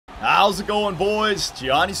How's it going, boys?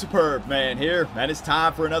 Johnny Superb Man here, and it's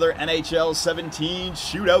time for another NHL 17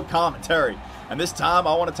 shootout commentary. And this time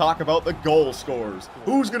I want to talk about the goal scorers.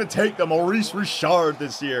 Who's going to take the Maurice Richard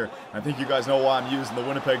this year? I think you guys know why I'm using the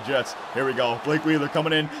Winnipeg Jets. Here we go. Blake Wheeler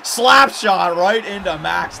coming in. Slap shot right into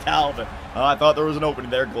Max Talbot. I thought there was an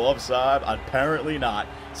opening there. Glove side. Apparently not.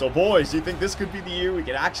 So, boys, do you think this could be the year we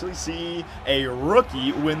can actually see a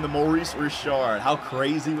rookie win the Maurice Richard? How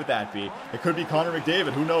crazy would that be? It could be Connor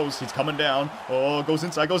McDavid. Who knows? He's coming down. Oh, goes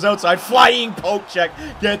inside, goes outside. Flying poke check.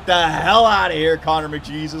 Get the hell out of here, Connor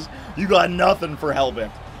McJesus. You got nothing for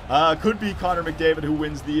Hellbeck. Could be Connor McDavid who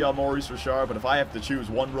wins the Maurice Richard, but if I have to choose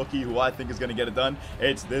one rookie who I think is going to get it done,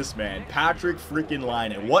 it's this man, Patrick freaking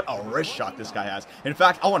Laine. What a wrist shot this guy has. In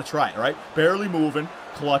fact, I want to try it, all right? Barely moving,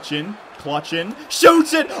 clutching,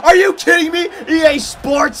 shoots it! Are you kidding me? EA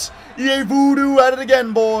Sports! EA Voodoo at it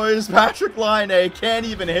again, boys. Patrick Laine can't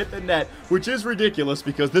even hit the net, which is ridiculous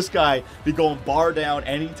because this guy be going bar down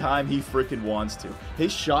anytime he freaking wants to.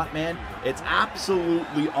 His shot, man, it's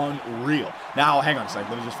absolutely unreal. Now, hang on a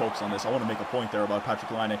second. Let me just focus on this. I want to make a point there about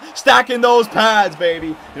Patrick Laine. Stacking those pads, baby.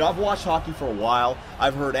 You know, I've watched hockey for a while.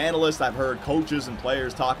 I've heard analysts, I've heard coaches and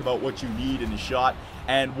players talk about what you need in a shot.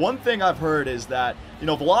 And one thing I've heard is that, you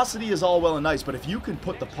know, velocity is all well and nice, but if you can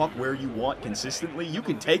put the puck where you want consistently, you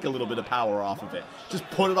can take a little bit of power off of it. Just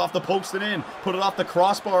put it off the post and in, put it off the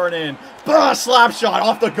crossbar and in, slap shot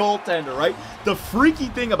off the goaltender, right? The freaky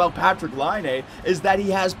thing about Patrick Laine is that he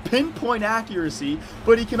has pinpoint accuracy,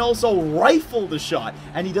 but he can also rifle the shot,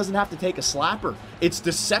 and he doesn't have to take a slapper. It's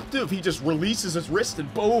deceptive. He just releases his wrist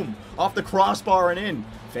and boom, off the crossbar and in.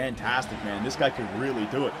 Fantastic, man. This guy could really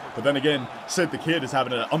do it. But then again, Sid the Kid is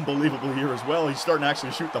having an unbelievable year as well. He's starting to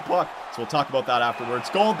actually shoot the puck. So we'll talk about that afterwards.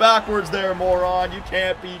 Going backwards there, moron. You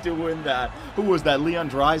can't be doing that. Who was that? Leon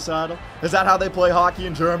Draisaitl? Is that how they play hockey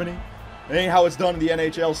in Germany? It ain't how it's done in the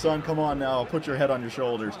NHL, son. Come on now. Put your head on your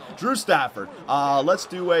shoulders. Drew Stafford. Let's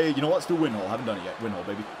do let's do win hole. Haven't done it yet. Win hole,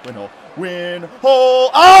 baby. Win hole. Win hole.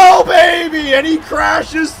 Oh, baby! And he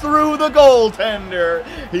crashes through the goaltender.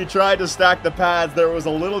 He tried to stack the pads. There was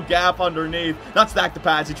a little gap underneath. Not stack the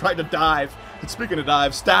pads. He tried to dive. And speaking of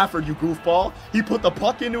dive, Stafford, you goofball. He put the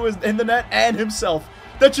puck in the net and himself.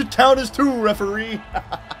 That should count as two, referee.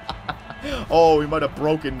 Oh, he might have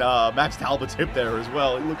broken Max Talbot's hip there as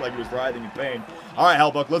well. He looked like he was writhing in pain. All right,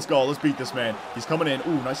 Hellbuck, let's go. Let's beat this man. He's coming in.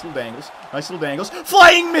 Ooh, nice little dangles. Nice little dangles.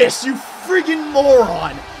 Flying miss, you freaking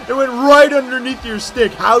moron. It went right underneath your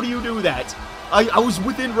stick. How do you do that? I was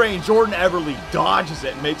within range. Jordan Everly dodges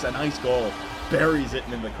it and makes a nice goal. Buries it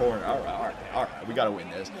in the corner. All right. We got to win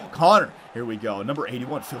this. Connor, here we go. Number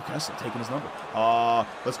 81, Phil Kessel, taking his number.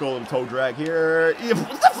 Let's go a little toe drag here.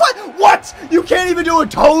 What? You can't even do a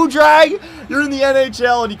toe drag? You're in the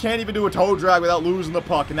NHL and you can't even do a toe drag without losing the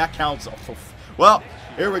puck, and that counts. Well,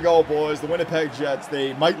 here we go, boys. The Winnipeg Jets,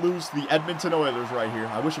 they might lose to the Edmonton Oilers right here.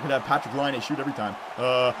 I wish I could have Patrick Laine shoot every time.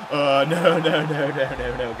 No.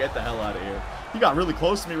 Get the hell out of here. He got really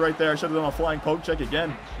close to me right there. I should have done a flying poke check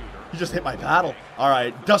again. He just hit my paddle. All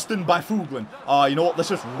right, Dustin Byfuglien. You know what? Let's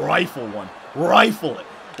just rifle one. Rifle it.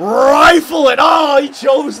 Rifle it! Oh, he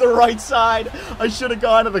chose the right side. I should have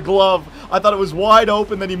gone to the glove. I thought it was wide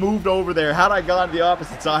open, then he moved over there. Had I gone to the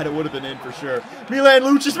opposite side, it would have been in for sure. Milan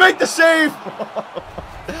Lucic, make the save!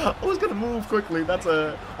 I was going to move quickly.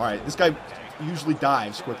 All right, this guy usually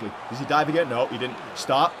dives quickly. Does he dive again? No, he didn't.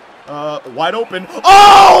 Stop. Wide open.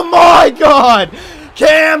 Oh, my God!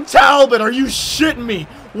 Cam Talbot, are you shitting me?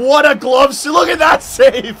 What a glove save. Look at that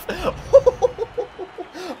save.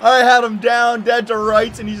 I had him down, dead to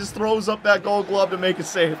rights, and he just throws up that gold glove to make a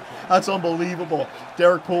save. That's unbelievable.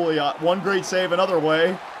 Derek Pouliot, one great save another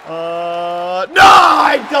way. No,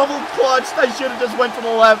 I double clutched. I should have just went to the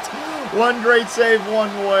left. One great save one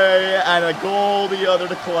way, and a goal the other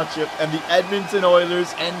to clutch it. And the Edmonton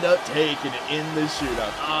Oilers end up taking it in the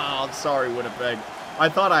shootout. Oh, I'm sorry, Winnipeg. I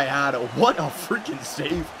thought I had it. What a freaking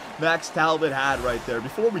save Max Talbot had right there.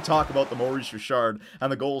 Before we talk about the Maurice Richard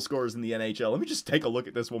and the goal scorers in the NHL, let me just take a look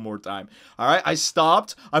at this one more time. All right, I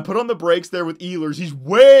stopped. I put on the brakes there with Ehlers. He's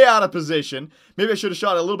way out of position. Maybe I should have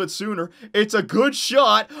shot it a little bit sooner. It's a good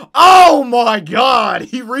shot. Oh, my God.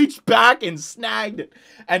 He reached back and snagged it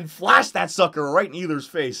and flashed that sucker right in Ehlers'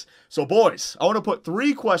 face. So, boys, I want to put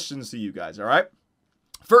 3 questions to you guys, all right?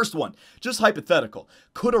 First one, just hypothetical.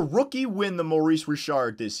 Could a rookie win the Maurice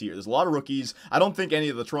Richard this year? There's a lot of rookies. I don't think any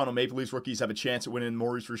of the Toronto Maple Leafs rookies have a chance at winning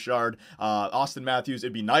Maurice Richard. Austin Matthews,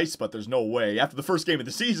 it'd be nice, but there's no way. After the first game of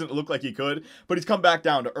the season, it looked like he could, but he's come back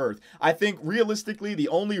down to earth. I think, realistically, the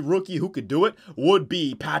only rookie who could do it would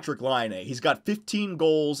be Patrick Laine. He's got 15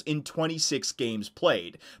 goals in 26 games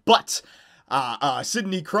played. But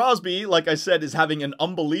Sidney Crosby, like I said, is having an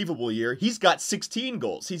unbelievable year. He's got 16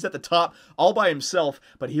 goals. He's at the top all by himself,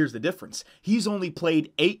 but here's the difference. He's only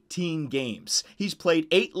played 18 games. He's played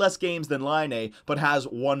 8 less games than Laine, but has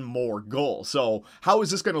 1 more goal. So how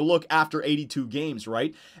is this going to look after 82 games,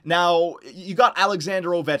 right? Now, you got Alexander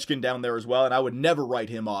Ovechkin down there as well, and I would never write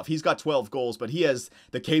him off. He's got 12 goals, but he has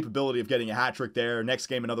the capability of getting a hat trick there. Next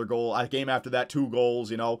game, another goal. A game after that, 2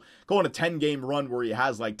 goals, you know. Go on a 10-game run where he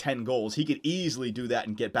has like 10 goals. He could easily do that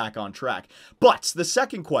and get back on track. But the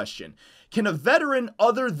second question, can a veteran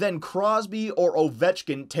other than Crosby or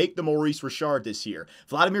Ovechkin take the Maurice Richard this year?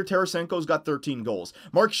 Vladimir Tarasenko's got 13 goals.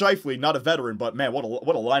 Mark Scheifele, not a veteran, but man, what a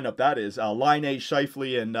lineup that is. Laine,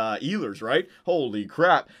 Scheifele, and Ehlers, right? Holy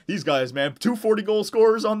crap. These guys, man, 2 40-goal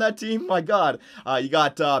scorers on that team. My God. You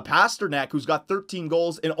got Pasternak, who's got 13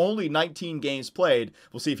 goals in only 19 games played.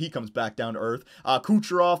 We'll see if he comes back down to earth.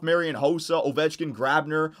 Kucherov, Marian Hossa, Ovechkin,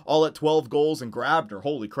 Grabner, all at 12 goals, and Grabner,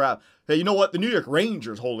 holy crap. Hey, you know what? The New York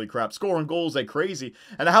Rangers, holy crap, scoring goals like crazy.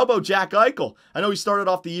 And how about Jack Eichel? I know he started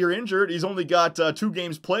off the year injured. He's only got 2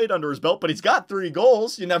 games played under his belt, but he's got 3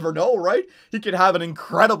 goals. You never know, right? He could have an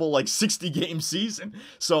incredible, like, 60-game season.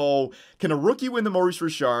 So, can a rookie win the Maurice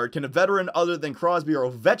Richard? Can a veteran other than Crosby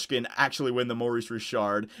or Ovechkin actually win the Maurice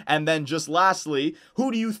Richard? And then just lastly,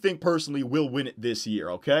 who do you think personally will win it this year,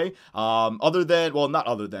 okay? Other than, well, not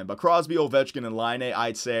other than, but Crosby, Ovechkin, and Laine,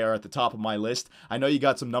 I'd say are at the top of my list. I know you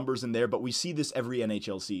got some numbers in there, but we see this every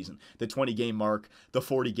NHL season. The 20-game mark, the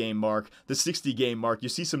 40-game mark, the 60-game mark. You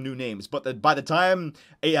see some new names, but by the time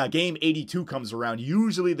game 82 comes around,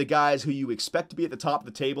 usually the guys who you expect to be at the top of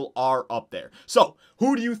the table are up there. So,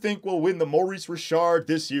 who do you think will win the Maurice Richard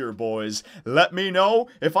this year, boys? Let me know.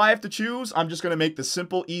 If I have to choose, I'm just going to make the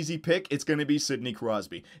simple, easy pick. It's going to be Sidney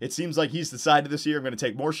Crosby. It seems like he's decided this year, I'm going to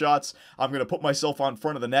take more shots. I'm going to put myself on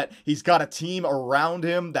front of the net. He's got a team around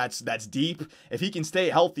him that's deep. If he can stay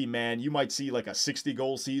healthy, man, you might see like a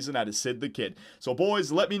 60-goal season out of Sid the Kid. So,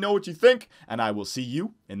 boys, let me know what you think, and I will see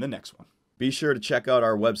you in the next one. Be sure to check out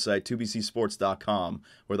our website, 2bcsports.com,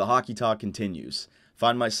 where the hockey talk continues.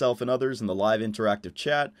 Find myself and others in the live interactive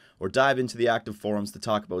chat, or dive into the active forums to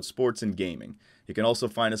talk about sports and gaming. You can also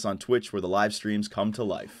find us on Twitch, where the live streams come to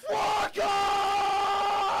life.